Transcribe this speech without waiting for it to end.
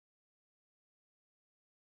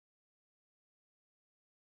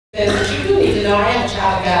But you do need to know I am a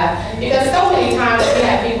child of God. Because so many times we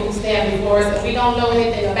have people who stand before us and we don't know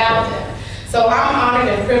anything about them. So I'm honored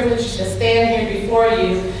and privileged to stand here before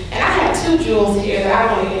you. And I have two jewels here that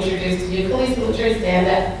I want to introduce to you. Please, Latrice, stand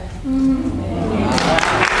up.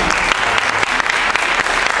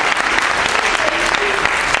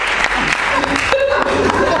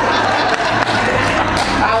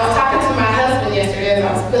 I was talking to my husband yesterday as I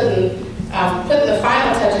was putting the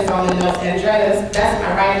final touches on the notes. Andretta's, that's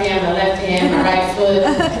my right hand, my left hand, my right foot.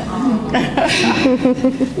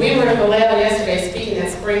 We were in Vacaville yesterday speaking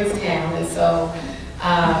at Springstown, and so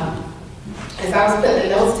as I was putting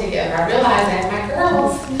the notes together, I realized that my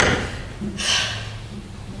girls.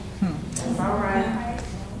 That's all right.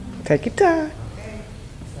 Take your time.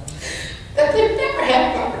 That they've never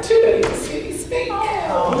had an opportunity to see me speak.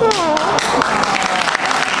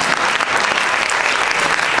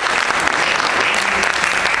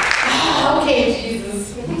 Okay,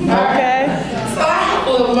 Jesus. Okay. So I have a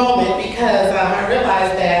little moment because I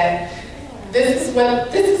realized that this is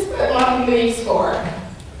what Mom leaves for.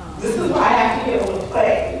 This is why I have to get on the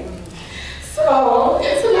plane. So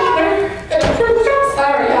it's an honor and a privilege. I'm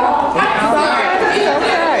sorry, y'all. I'm sorry.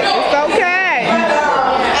 It's okay. But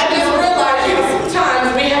I just realized, sometimes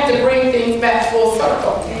we have to bring things back full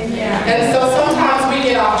circle. And so sometimes we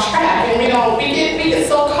get off track and we get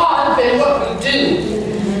so caught up in what we do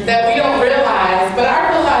that we don't realize, but I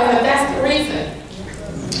realize that that's the reason.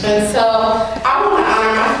 And so I want to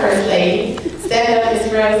honor my first lady. Stand up, Miss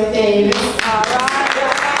Rosie Davis. All right.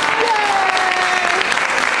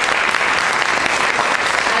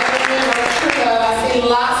 I remember true love. I see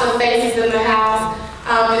lots of faces in the house.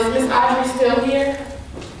 Is Miss Audrey still here?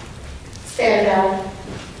 Stand up.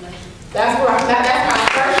 That's my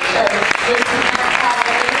first church.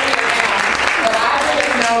 But I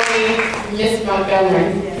didn't know me, Miss Montgomery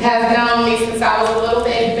has known me since I was a little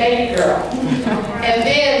baby girl. And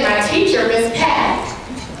then my teacher, Miss Pat,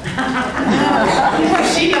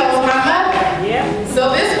 she knows my mother. Yeah. So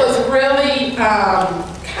this was really kind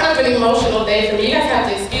of an emotional day for me. You guys have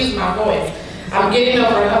to excuse my voice. I'm getting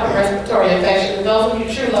over an upper respiratory infection. For those of you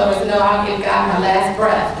true lovers know I'll give God my last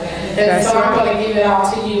breath. And so I'm going to give it all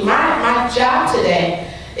to you. My job today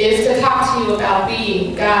is to talk to you about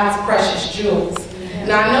being God's precious jewels.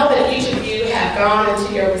 Now I know that each of you have gone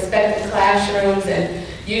into your respective classrooms and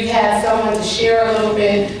you've had someone to share a little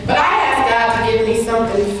bit, but I asked God to give me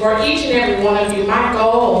something for each and every one of you. My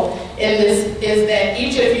goal in this is that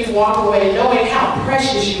each of you walk away knowing how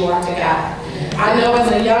precious you are to God. I know as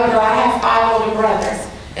a young girl, I have 5 older brothers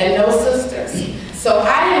and no sisters. So I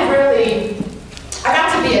got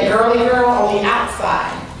to be a girly girl on the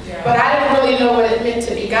outside, but I didn't really know what it meant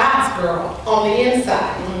to be God's girl on the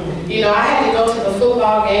inside. You know, I had to go to the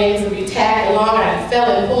football games and be tagged along. I fell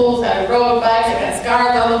in pools, I rode bikes, I got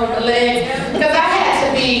scars all over my legs. Because I had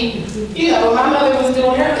to be, you know, my mother was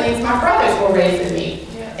doing her things, my brothers were raising me.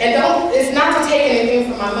 And it's not to take anything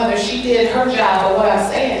from my mother, she did her job, but what I'm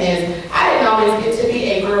saying is, I didn't always get to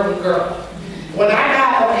be a girly girl. When I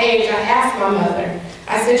got of age, I asked my mother,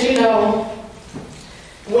 I said, you know,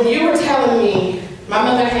 when you were telling me, my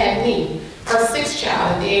mother had me, her 6th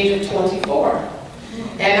child at the age of 24.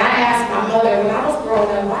 And I asked my mother, when I was growing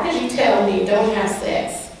up, why did you tell me don't have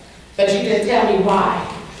sex? But you didn't tell me why.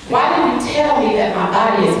 Why didn't you tell me that my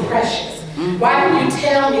body is precious? Why didn't you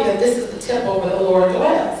tell me that this is the temple where the Lord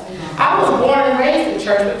dwells? I was born and raised in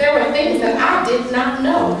church, but there were things that I did not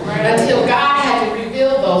know until God had to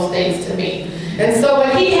reveal those things to me. And so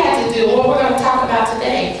what he had to do, what we're going to talk about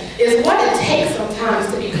today, is what it takes sometimes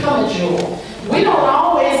to become a jewel. We don't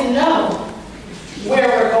always know where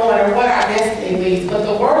we're going or what our destiny leads, but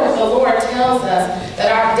the word of the Lord tells us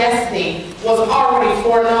that our destiny was already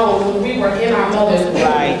foreknown when we were in our mother's womb.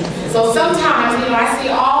 Right. So sometimes, you know, I see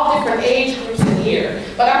all different age groups in here,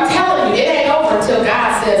 but I'm telling you, it ain't over until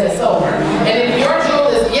God says it's over. And if your jewel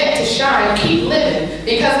is yet to shine, keep living,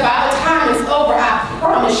 because by the time it's over, I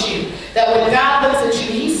promise you that when God looks at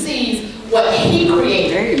you, he sees what he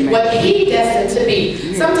created, what he destined to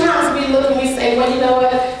be. Sometimes we look and we say, well, you know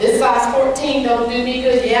what, this size 14 don't do me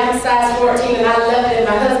good. Yeah, I'm a size 14 and I love it and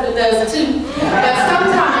my husband does too. But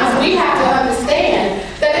sometimes we have to understand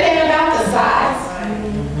that it ain't about the size.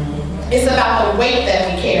 It's about the weight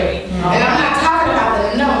that we carry. And I'm not talking about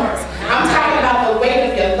the numbers. I'm talking about the weight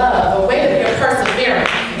of your love, the weight of your perseverance,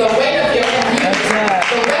 the weight of your community,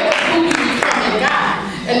 the weight of who you become in God.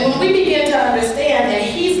 And when we begin to understand that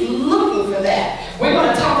he's looking for that, we're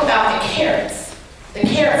going to talk about the carrots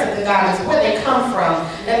of the diamonds, where they come from,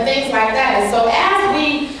 and things like that. And so as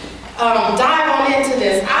we dive on into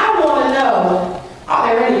this, I want to know,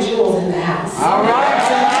 are there any jewels in the house? All right.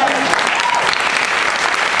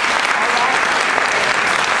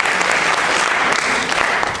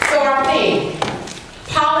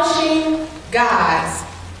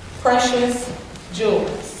 precious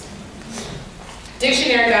jewels.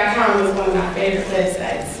 Dictionary.com is one of my favorite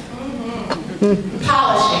websites.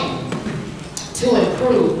 Polishing, to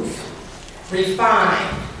improve,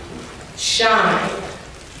 refine, shine,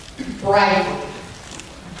 brighten,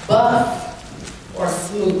 buff, or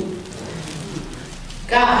smooth.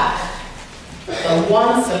 God, the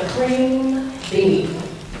one supreme being,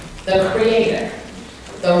 the creator,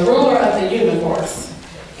 the ruler of the universe.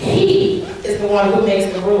 He is the one who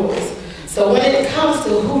makes the rules. So when it comes to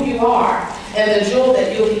who you are and the jewel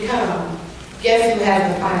that you'll become, guess who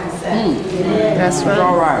has the final say? That's right.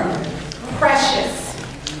 All right. Precious,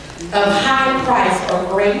 of high price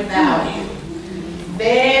or great value,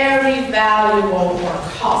 very valuable or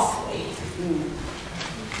costly.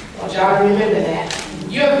 I want y'all to remember that.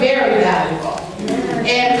 You're very valuable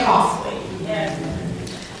and costly.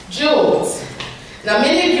 Jewels. Now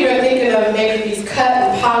many of you are thinking of maybe these cut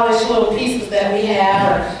and polished little pieces that we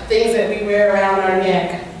have or things that we wear around our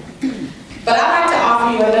neck. But I'd like to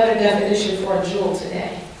offer you another definition for a jewel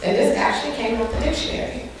today. And this actually came off the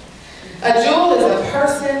dictionary. A jewel is a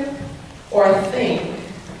person or a thing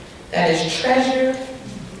that is treasured,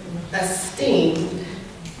 esteemed,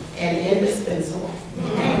 and indispensable.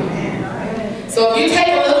 Amen. So if you take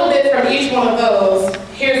a little bit from each one of those,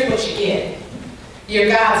 here's what you get. You're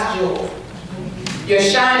God's jewel. Your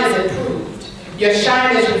shine is improved. Your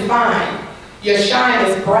shine is refined. Your shine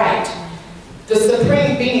is bright. The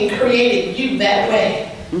supreme being created you that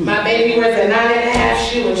way. My baby wears a 9.5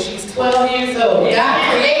 shoe and she's 12 years old.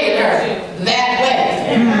 God created her that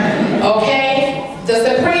way. Okay? The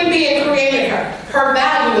supreme being created her. Her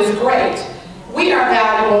value is great. We are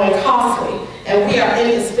valuable and costly, and we are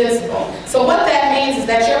indispensable. So what that means is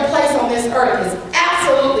that your place on this earth is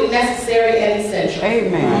absolutely necessary and essential.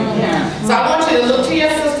 Amen. So I want you to look to your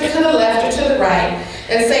sister to the left or to the right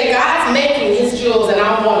and say, God's making his jewels and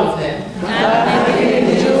I'm one of them.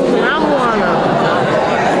 I'm one of them.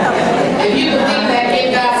 If you believe that,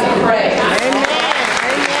 give God some praise.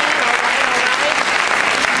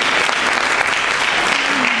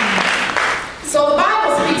 So the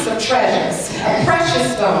Bible speaks of treasures, of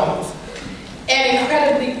precious stones, and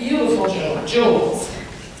incredibly beautiful jewels.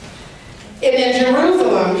 And in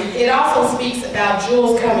Jerusalem, it also speaks about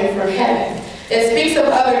jewels coming from heaven. It speaks of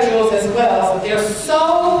other jewels as well. So they're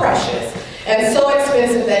so precious and so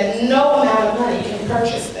expensive that no amount of money can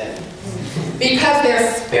purchase them because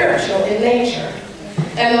they're spiritual in nature.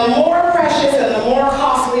 And the more precious and the more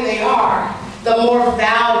costly they are, the more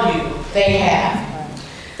value they have.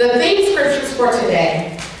 The theme scriptures for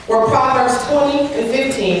today were Proverbs 20 and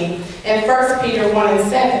 15 and 1 Peter 1 and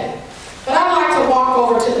 7. But I'd like to walk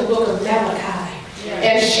over to the book of Malachi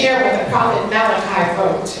and share what the prophet Malachi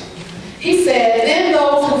wrote. He said, Then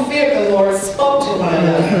those who feared the Lord spoke to one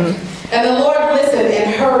another, and the Lord listened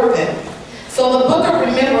and heard them. So the book of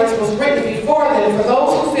remembrance was written before them for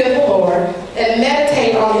those who fear the Lord and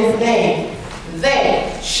meditate on his name.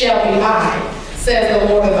 They shall be mine, says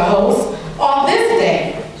the Lord of the hosts. On this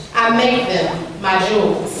day I make them my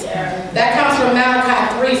jewels. That comes from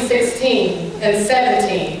Malachi 3:16 and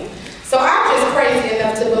 17. So I'm just crazy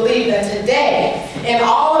enough to believe that today, in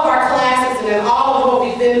all of our classes and in all of what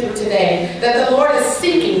we've been through today, that the Lord is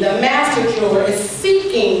seeking, the master jeweler is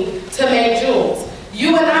seeking to make jewels.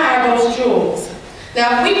 You and I are those jewels.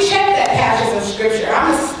 Now, if we check that passage of scripture,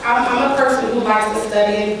 I'm a person who likes to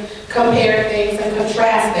study and compare things and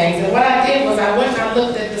contrast things. And what I did was I went and I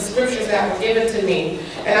looked at the scriptures that were given to me,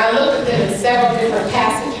 and I looked at them in several different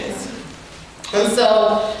passages. And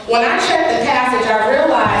so when I checked the passage, I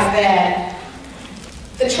realized that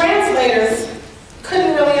the translators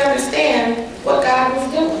couldn't really understand what God was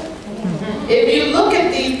doing. If you look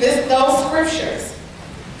at those scriptures,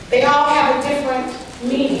 they all have a different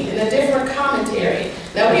meaning and a different commentary.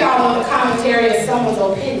 Now we all know the commentary is someone's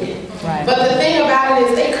opinion. Right. But the thing about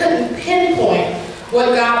it is they couldn't pinpoint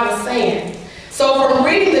what God was saying. So from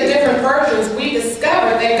reading the different versions, we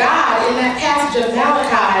discovered that God, in that passage of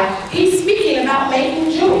Malachi, he's speaking about making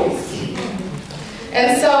jewels.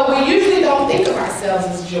 And so we usually don't think of ourselves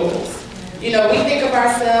as jewels. You know, we think of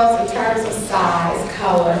ourselves in terms of size,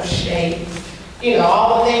 color, shape, you know,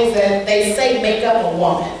 all the things that they say make up a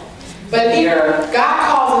woman. But here, God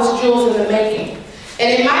calls us jewels in the making.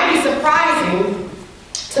 And it might be surprising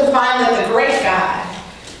to find that the great God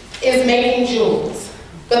is making jewels.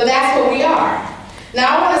 But that's what we are. Now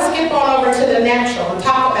I want to skip on over to the natural and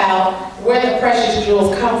talk about where the precious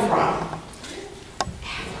jewels come from.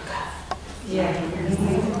 Africa. Yeah.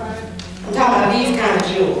 I'm talking about these kind of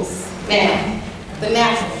jewels. Man, the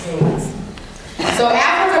natural jewels. So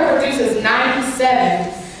Africa produces 97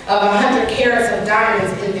 of 100 carats of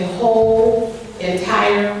diamonds in the whole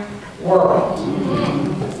entire world.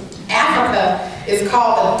 Africa is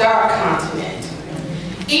called the dark continent.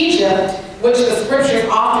 Egypt, which the scriptures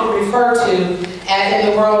often refer to as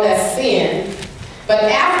in the world as sin, but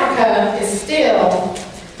Africa is still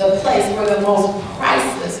the place where the most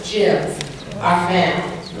priceless gems are found.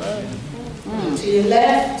 Look to your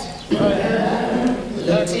left,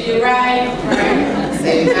 look to your right,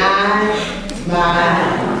 say my.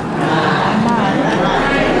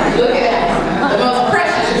 Look at that, the most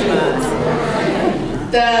precious jewels.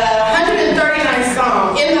 The 139th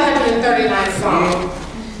Psalm, in the 139th Psalm,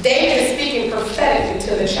 David is speaking prophetically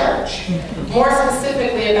to the church, more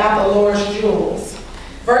specifically about the Lord's jewels.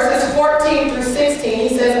 Verses 14 through 16,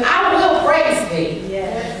 he says, I will praise thee,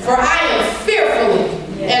 for I am fearfully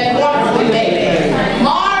and wonderfully made.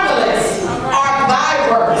 Marvelous are thy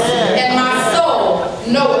works, and my soul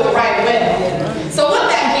knoweth right well. So what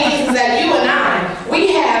that means is that you and I,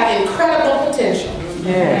 we have incredible potential.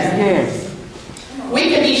 Yes. We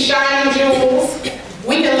can be shining jewels.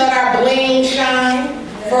 We can let our bling shine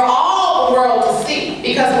for all the world to see,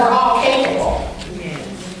 because we're all capable.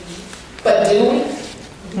 But do we?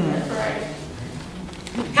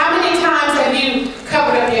 How many times have you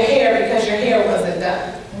covered up your hair because your hair wasn't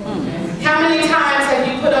done? How many times have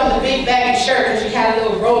you put on the big baggy shirt because you had a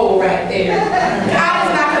little roll right there? God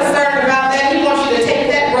is not concerned about that. He wants you to take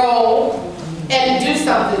that roll and do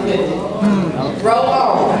something with it. Roll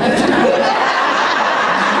on.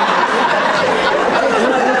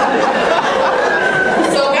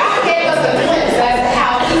 So God gave us a glimpse as to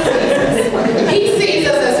how He sees us. He sees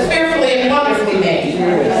us as fearfully and wonderfully made.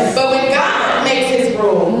 But when God makes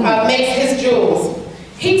his jewels,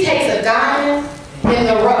 He takes a diamond in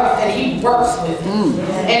the rough and He works with it.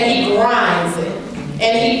 And He grinds it.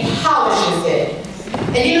 And He polishes it.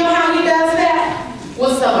 And you know how He does that?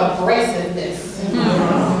 With some abrasiveness.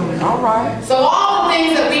 All right. So all the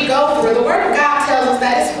things that we go through, the Word of God tells us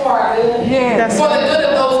that it's for our good. Yes. For the good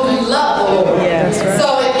of those who love the Lord. Yes.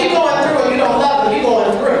 So if you're going through and you don't love Him, you're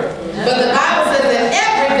going through. But the Bible says that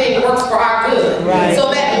everything works for our good. Right.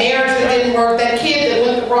 So that marriage that didn't work, that kid that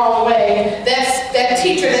went the wrong way, that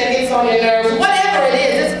teacher that gets on your nerves, whatever it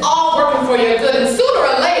is, it's all working for your good. And sooner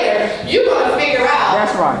or later, you're going to figure out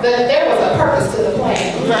that there was a purpose to the plan.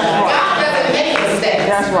 God doesn't make mistakes.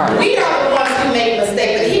 That's right. We are the ones who make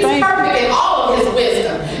mistakes, but He's perfect in all of His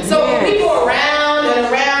wisdom. So we go around and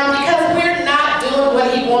around because we're not doing what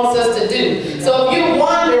He wants us to do. So if you're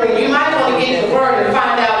wondering, you might want to get in the Word and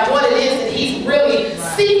find out what it is that He's really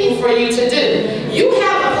seeking for you to do. You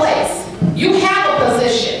have a place. You have a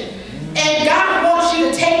position. And God wants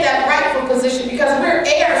you to take that rightful position because we're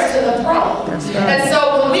heirs to the throne. And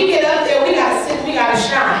so when we get up there, we got to sit, we got to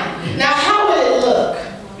shine. Now, how would it look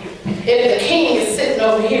if the king is sitting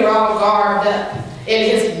over here all garbed up in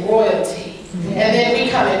his royalty, and then we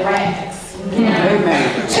come in rags?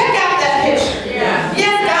 Amen. Check out that picture. Yes,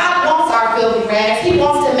 God wants our filthy rags. He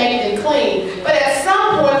wants to make them clean. But at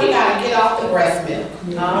some point, we got to get off the breast milk.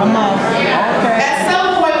 Come on. Okay. At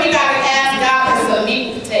some point, we got to ask God for some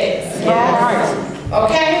meat and potatoes.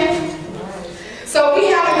 Okay? So we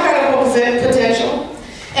have incredible potential.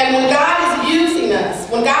 And when God is using us,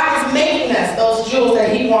 when God is making us those jewels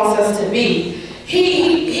that He wants us to be,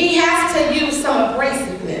 He has to use some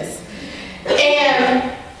abrasiveness.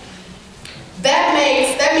 And that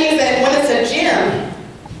means that when it's a gem,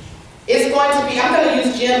 it's going to be, I'm going to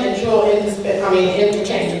use gem and jewel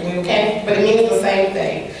interchangeably, okay? But it means the same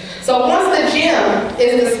thing. So once the gem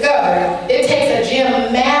is discovered, it takes a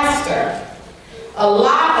gem master a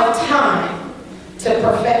lot of time to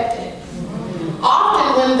perfect it. Often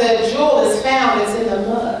when the jewel is found, it's in the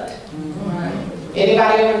mud.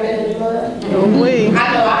 Anybody ever been in the mud? I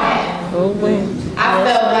know I have. I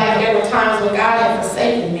felt like there were times when God had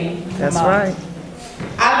forsaken me. That's right.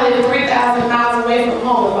 I lived 3,000 miles away from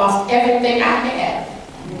home and lost everything I had.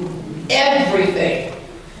 Everything.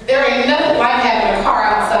 There ain't nothing like having a car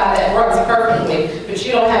outside that runs perfectly, but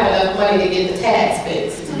you don't have enough money to get the tags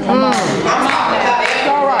fixed. Come on. I'm talking about everything.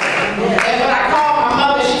 All right. And when I called my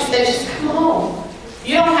mother, she said, come home.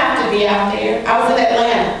 You don't have to be out there. I was in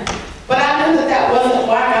Atlanta. But I knew that that wasn't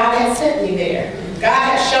why God had sent me there. God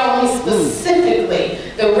had shown me specifically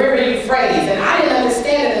the river Euphrates, and I didn't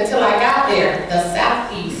understand it until I got there, the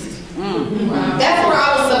southeast. That's where I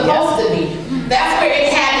was supposed to be. That's where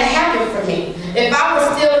it had to happen for me. If I were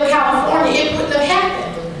still in California, it wouldn't have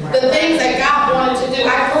happened. The things that God wanted to do.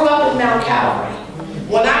 I grew up in Mount Calvary.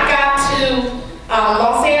 When I got to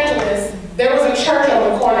Los Angeles, there was a church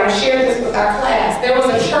on the corner. I shared this with our class. There was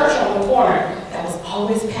a church on the corner that was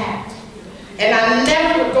always packed. And I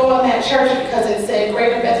never would go in that church because it said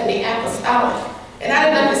Greater Bethany Apostolic. And I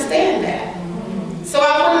didn't understand that. So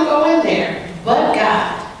I wouldn't go in there, but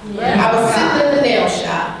God. I was sitting in the nail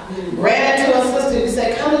shop, ran into a sister who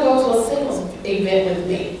said, come and go to a singles event with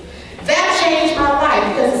me. That changed my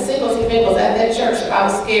life because the singles event was at that church that I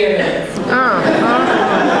was scared of.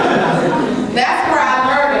 That's where I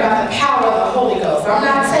learned about the power of the Holy Ghost. I'm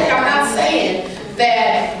not saying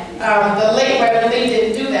that the late Reverend Lee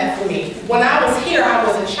didn't do that for me. When I was here, I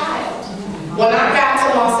was a child. When I got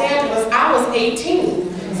to Los Angeles, I was 18.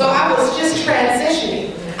 So I was just transitioning.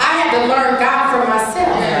 I had to learn God for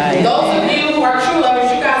myself. Those of you who are true lovers,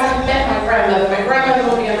 you guys have met my grandmother. My grandmother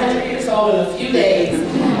will be 100 years old in a few days.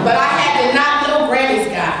 But I had to not know Granny's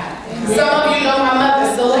God. Some of you know my mother,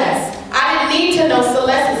 Celeste. I didn't need to know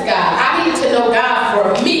Celeste's God. I needed to know God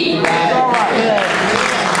for me. So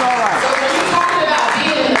when you're talking about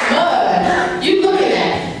being in the mud, you looking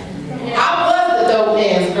at it. I was the dope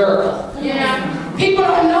dance girl. People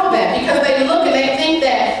don't know that because they look and they think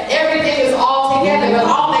that everything is all together, but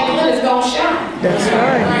all that glitters don't shine. That's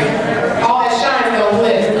right. All that shines don't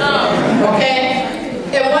glitter. Okay?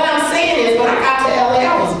 And what I'm saying is, when I got to LA,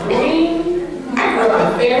 I was green. I grew up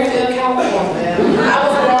in Fairfield, California. I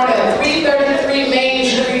was born at 333 Main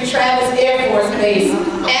Street, Travis Air Force Base,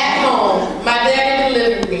 at home. My daddy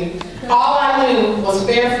delivered me. All I knew was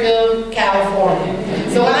Fairfield, California.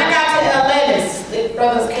 So when I got to LA, the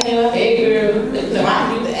brothers came up, hey girl, no, I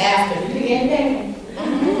knew the after. You get that?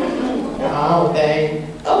 Oh, dang.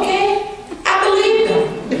 Okay, I believed them.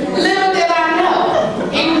 Little did I know.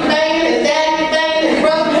 He was banging, his daddy was banging, his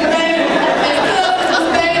brother was banging, his cousin was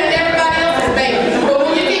banging, and everybody else was banging. But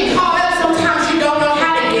when you get caught up, sometimes you don't know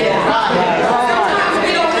how to get out. Sometimes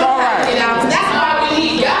we don't know how to get out. That's why we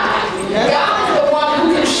need God. God is the one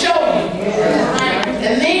who can show you.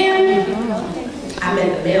 And then I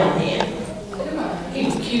met the mailman. He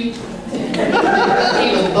was cute. He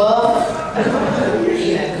was buff.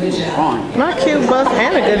 He had a good job. Not cute, buff,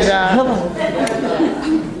 and a good job.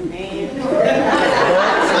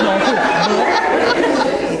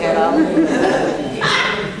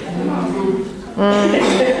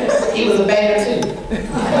 He was a banger too.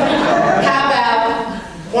 How about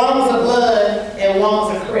one was a blood and one was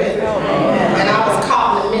a crib? And I was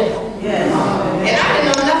caught in the middle. And I didn't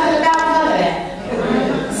know nothing about none of that.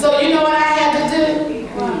 So you know what I had to do?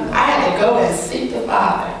 I had to go and seek the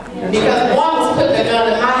Father. Because one was putting a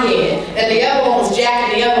gun in my head, and the other one was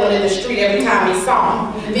jacking the other one in the street every time he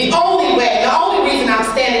saw him. The only reason I'm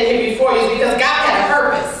standing here before you is because God had a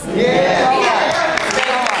purpose. He had a purpose,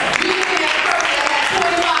 man. You didn't have a purpose that had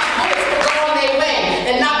 25 bullets were going their way,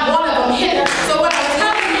 and not one of them hit her. So what I'm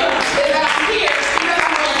telling you is that I'm here because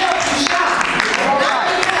I'm going to help you shine. Not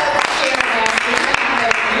because I'm here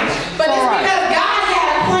but it's because God had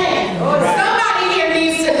a plan. Somebody here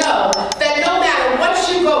needs to know that no matter what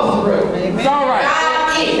you go through, God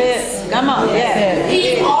is. Come on.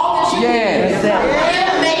 He's all that you need.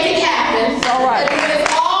 He'll make it happen. And when it's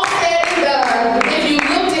all said and done, if you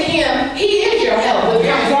look to Him, He is your help with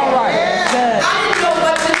comfort. I didn't know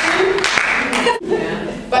what to do,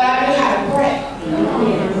 but I knew how to pray.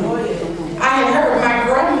 I had heard my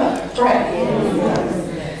grandmother pray.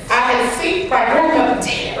 I had seen my grandmother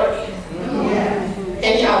tarry.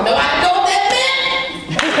 And y'all know I know what that meant.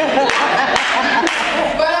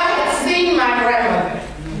 But I had seen my grandmother.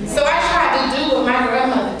 So I tried to do what my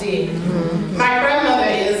grandmother did. My grandmother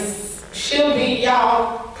she'll be,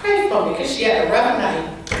 y'all pray for me because she had a rough night.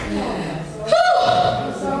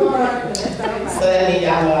 So that means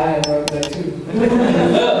y'all know I had a rough night too.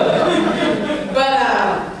 But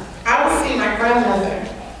I would see my grandmother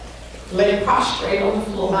lay prostrate on the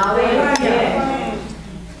floor.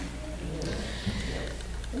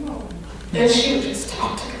 And she would just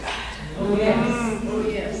talk to God. Oh yes. Oh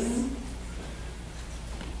yes.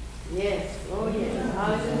 Yes. Oh yes.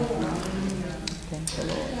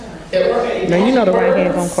 Hallelujah. Now you know the right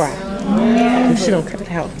hand gonna cry. If she don't cut it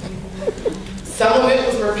out. Some of it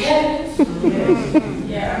was repetitive.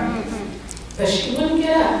 But she wouldn't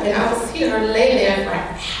get up. And I would see her lay there for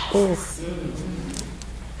hours.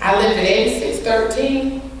 I lived at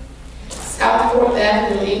 8613 South 4th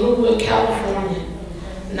Avenue, Inglewood, California.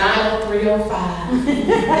 90305.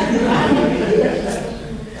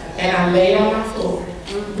 And I laid on my floor.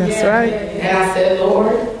 That's right. And I said,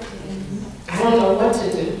 Lord, I don't know what to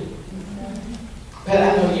do, but I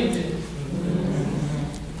know you do.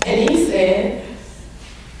 And He said,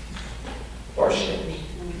 worship me.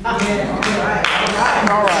 All right.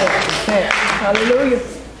 Hallelujah.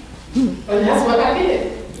 And that's what I did.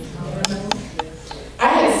 I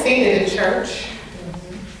had seen it in church.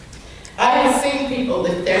 I had seen people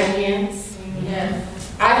lift their hands.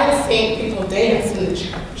 Yes. I had seen people dance in the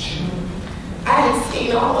church. I had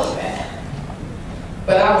seen all of that.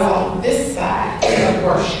 but I was on this side of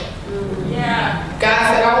worship. God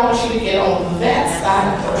said, I want you to get on that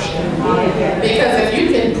side of worship. Because if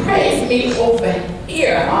you can praise me over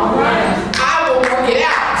here, I will work it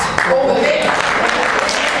out over there.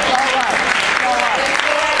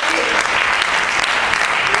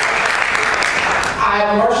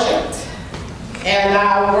 I worshiped, and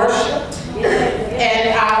I worshiped,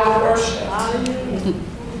 and I worshiped.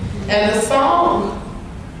 And the song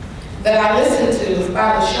that I listened to was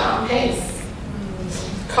by the Sean Pace,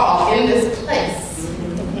 called In This Place.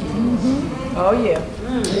 Oh, yeah.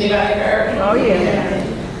 Anybody heard? Oh, yeah.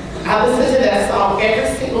 I listened to that song every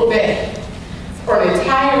single day for an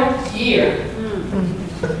entire year.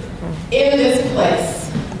 In this place.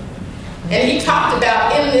 And he talked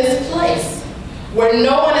about in this place where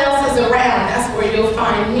no one else is around, that's where you'll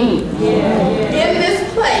find me. In this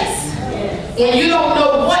place, when you don't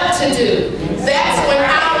know what to do, that's when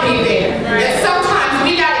I'll be there. And sometimes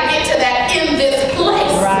we got to get to that in this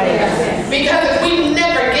place. Because if we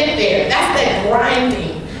never get there, that's that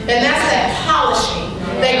grinding and that's that polishing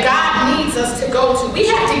that God needs us to go to. We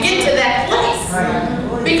have to get to that place.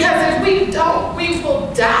 Because if we don't, we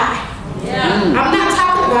will die. I'm not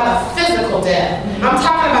talking about a physical death. I'm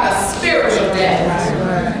talking about a spiritual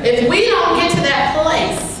death. If we don't get to that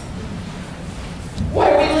place,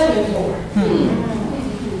 what are we living for?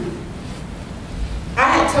 I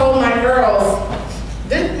had told my girls,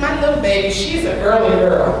 my little baby, she's a girly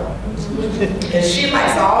girl. And she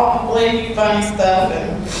likes all blingy, funny stuff,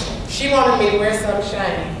 and she wanted me to wear something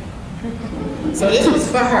shiny. So this was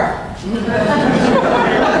for her.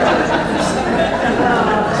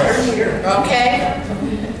 Okay?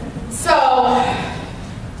 So,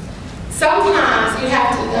 sometimes you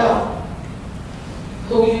have to know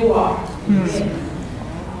who you are.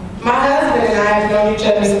 My husband and I have known each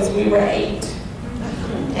other since we were 8.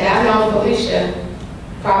 And I've known Felicia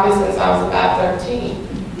probably since I was about 13.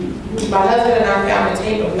 My husband and I found a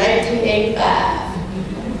tape of 1985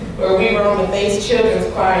 where we were on the bass children's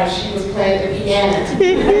choir and she was playing the piano.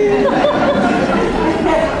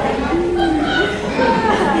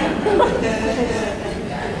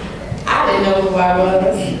 I didn't know who I was. I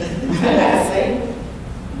gotta say.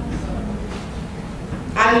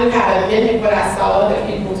 I knew how to mimic what I saw other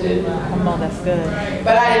people do. Come on, that's good.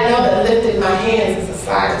 But I didn't know that lifting my hands is a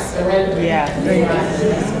sign of surrender. Yeah.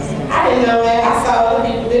 I didn't know that. I saw other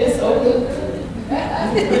people do it, so it looked good.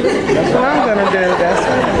 That's what I'm gonna do. That's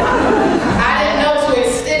right. I didn't know to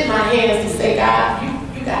extend my hands to say, God,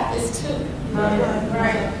 you got this too. I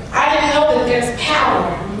didn't know that there's power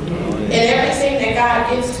in everything that God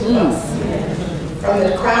gives to us. From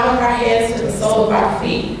the crown of our heads to the sole of our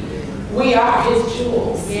feet. We are his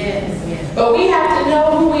jewels. But we have to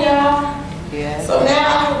know who we are. So now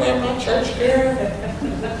I can wear my church gear.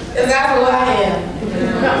 Because that's who I am.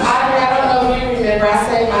 I don't know if you remember, I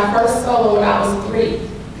sang my first solo when I was 3.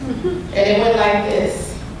 And it went like this.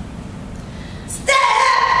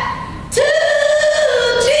 Step to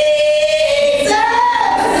Jesus.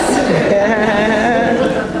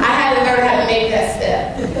 I had to learn how to make that step.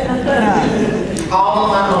 All on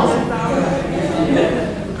my own.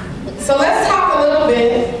 So let's talk a little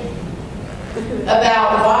bit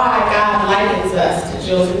about why God likens us to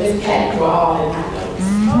children. Miss Patty, we're all in my notes.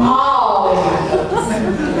 All in my notes.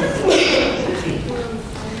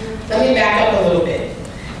 Let me back up a little bit.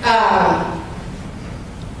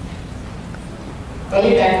 Let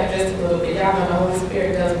me back up just a little bit. Y'all know the Holy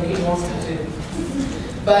Spirit does what he wants to do.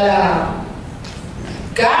 But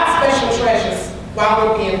God's special treasures while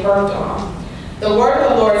we're being birthed on. The word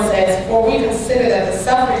of the Lord says, for we consider that the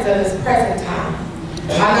sufferings of this present time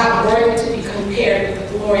are not worthy to be compared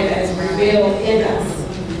with the glory that is revealed in us.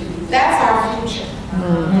 That's our future.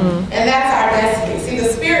 And that's our destiny. See, the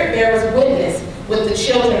Spirit bears witness with the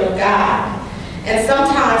children of God. And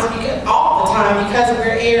sometimes, all the time, because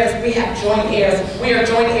we're heirs, we have joint heirs. We are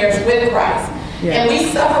joint heirs with Christ. And we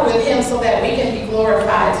suffer with him so that we can be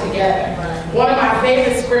glorified together. One of my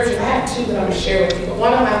favorite scriptures, I have 2 that I'm going to share with you, but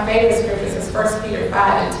one of my favorite scriptures is 1 Peter 5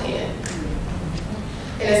 and 10.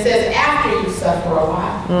 And it says, after you suffer a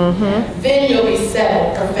while, then you'll be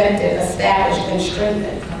settled, perfected, established, and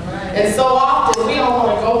strengthened. And so often, we don't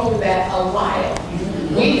want to go through that a while.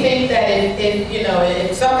 We think that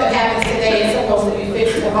if something happens today, it's supposed to be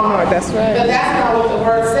fixed tomorrow. That's right. But that's not what the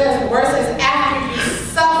word says. The word says after you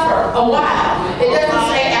suffer a while. It doesn't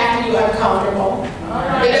say after you're uncomfortable.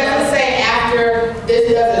 It doesn't say after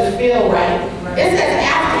this doesn't feel right. It says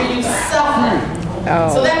after you suffer.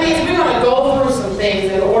 So that means we're going to go through some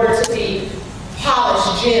things in order to be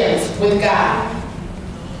polished gems with God.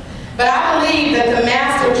 But I believe that the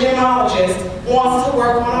master gemologist wants to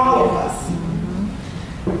work on all of us.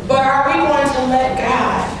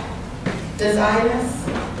 design us?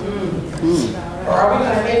 Or are we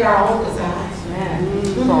going to make our own designs?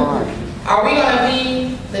 Are we going to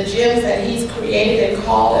be the gems that He's created and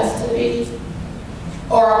called us to be?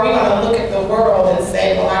 Or are we going to look at the world and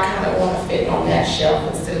say, well, I kind of want to fit on that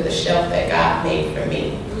shelf instead of the shelf that God made for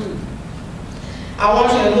me? I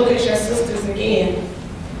want you to look at your sisters again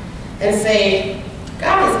and say,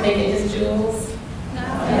 God is making His jewels.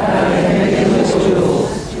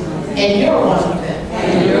 And you're one of them.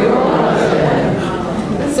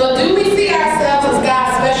 So do we see ourselves as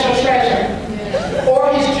God's special treasure or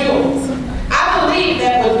His jewels? I believe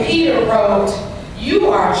that when Peter wrote, you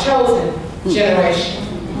are a chosen generation,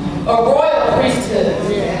 a royal priesthood,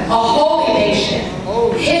 a holy nation,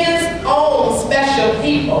 His own special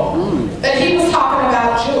people, that he was talking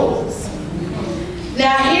about jewels.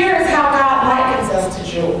 Now here is how God likens us to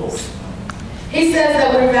jewels. He says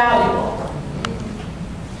that we're valuable.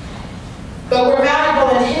 But we're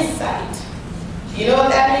valuable in His sight. You know what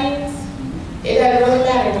that means? It doesn't really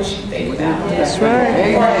matter what you think about me. That's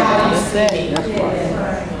right. Or how you see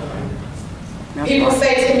me. People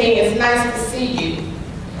say to me, it's nice to see you.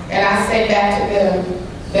 And I say back to them,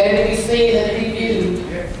 better to be seen than to be viewed.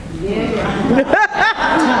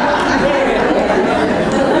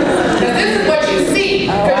 Because this is what you see.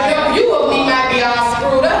 Because your view of me might be all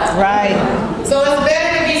screwed up. Right. So it's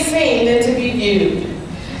better to be seen than to be viewed.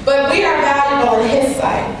 But we are valuable in His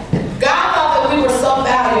sight. God thought that we were so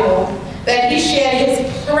valuable that He shed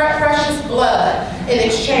His precious blood in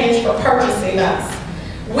exchange for purchasing us.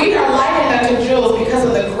 We are likened unto jewels because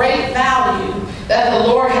of the great value that the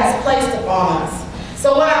Lord has placed upon us.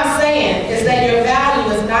 So what I'm saying is that your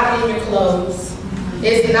value is not in your clothes.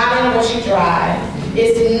 It's not in what you drive.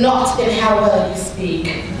 It's not in how well you speak.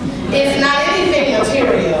 It's not anything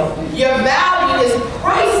material. Your value is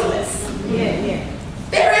priceless.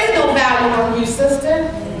 There is no value on you, sister.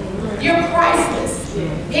 You're priceless.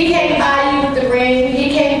 He can't buy you with the ring. He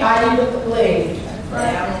can't buy you with the bling.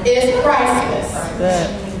 It's priceless.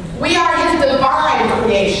 We are His divine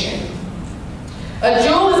creation. A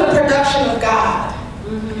jewel is a production of God.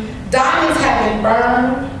 Diamonds have been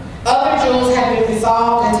burned. Other jewels have been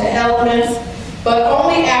resolved into elements, but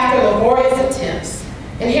only after laborious attempts.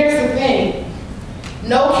 And here's the thing.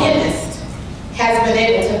 No chemist has been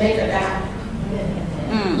able to make a diamond.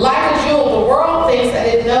 Like a jewel, the world thinks that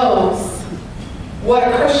it knows what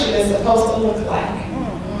a Christian is supposed to look like.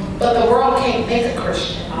 But the world can't make a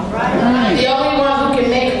Christian. The only one who can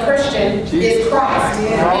make a Christian is Christ.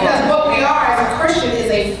 Because what we are as a Christian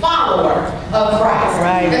is a follower of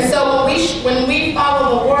Christ. And so when we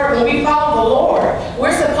follow the Word, when we follow the Lord,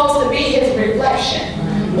 we're supposed to be His reflection.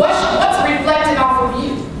 What's reflected off of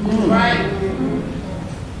you?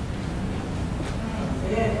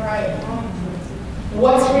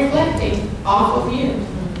 What's reflecting off of you?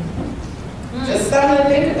 Just something to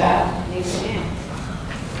think about.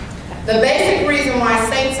 The basic reason why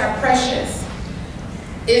saints are precious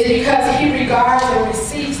is because He regards and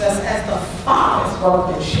receives us as the Father's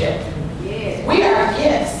workmanship. We are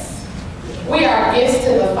gifts. We are gifts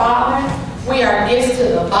to the Father. We are gifts to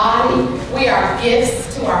the body. We are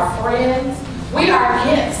gifts to our friends. We are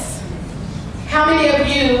gifts. How many of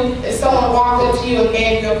you, if someone walked up to you and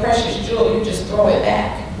gave you a precious jewel, you just throw it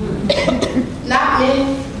back? Not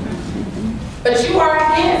many. But you are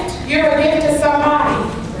a gift. You're a gift to somebody.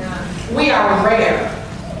 We are rare.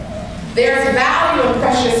 There's value in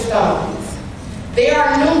precious stones. They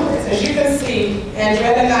are numerous. As you can see,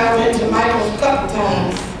 Andrea and I went to Michael's a couple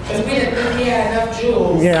times because we didn't think he had enough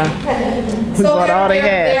jewels. Yeah. So bought all they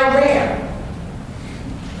had. They're rare.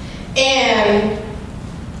 And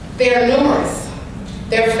they're numerous.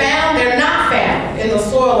 They're not found in the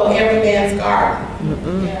soil of every man's garden.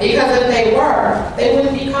 Because if they were, they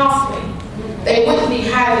wouldn't be costly. They wouldn't be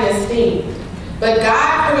highly esteemed. But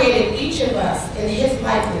God created each of us in His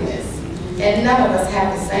likeness, and none of us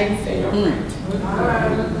have the same fingerprint.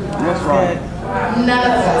 That's right. None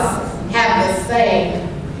of us have the same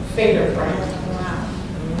fingerprint.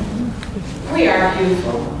 We are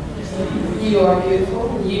beautiful. You are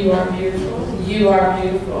beautiful. You are beautiful. You are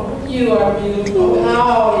beautiful. You are beautiful.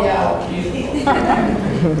 Oh, y'all are beautiful.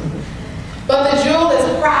 But the jewel is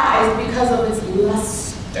prized because of its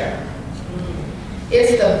luster.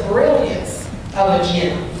 It's the brilliance of a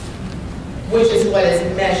gem, which is what is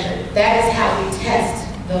measured. That is how we test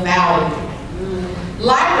the value.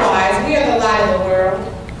 Likewise, we are the light of the world.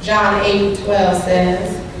 John 8:12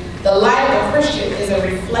 says, the light of a Christian is a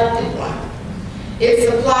reflected one. It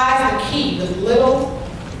supplies the key with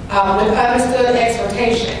with understood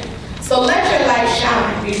exhortation. So let your light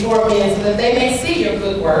shine before men so that they may see your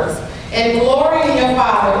good works and glory in your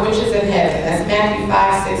Father which is in heaven. That's Matthew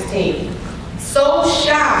 5:16. so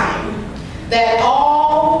shine that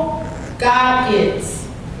all God gets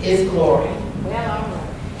is glory.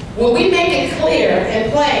 When we make it clear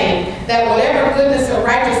and plain that whatever goodness or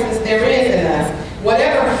righteousness there is in us,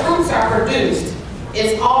 whatever fruits are produced,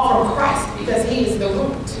 it's all from Christ because he is the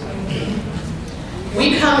root.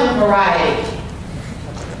 We come in variety.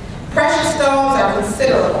 Precious stones are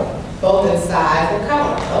considerable, both in size and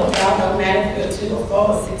color. Oh, y'all no matter if you're 2 or 4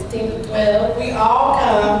 or 16 or 12, we all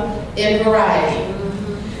come in variety.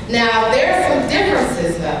 Now, there are some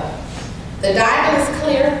differences though. The diamond is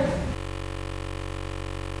clear,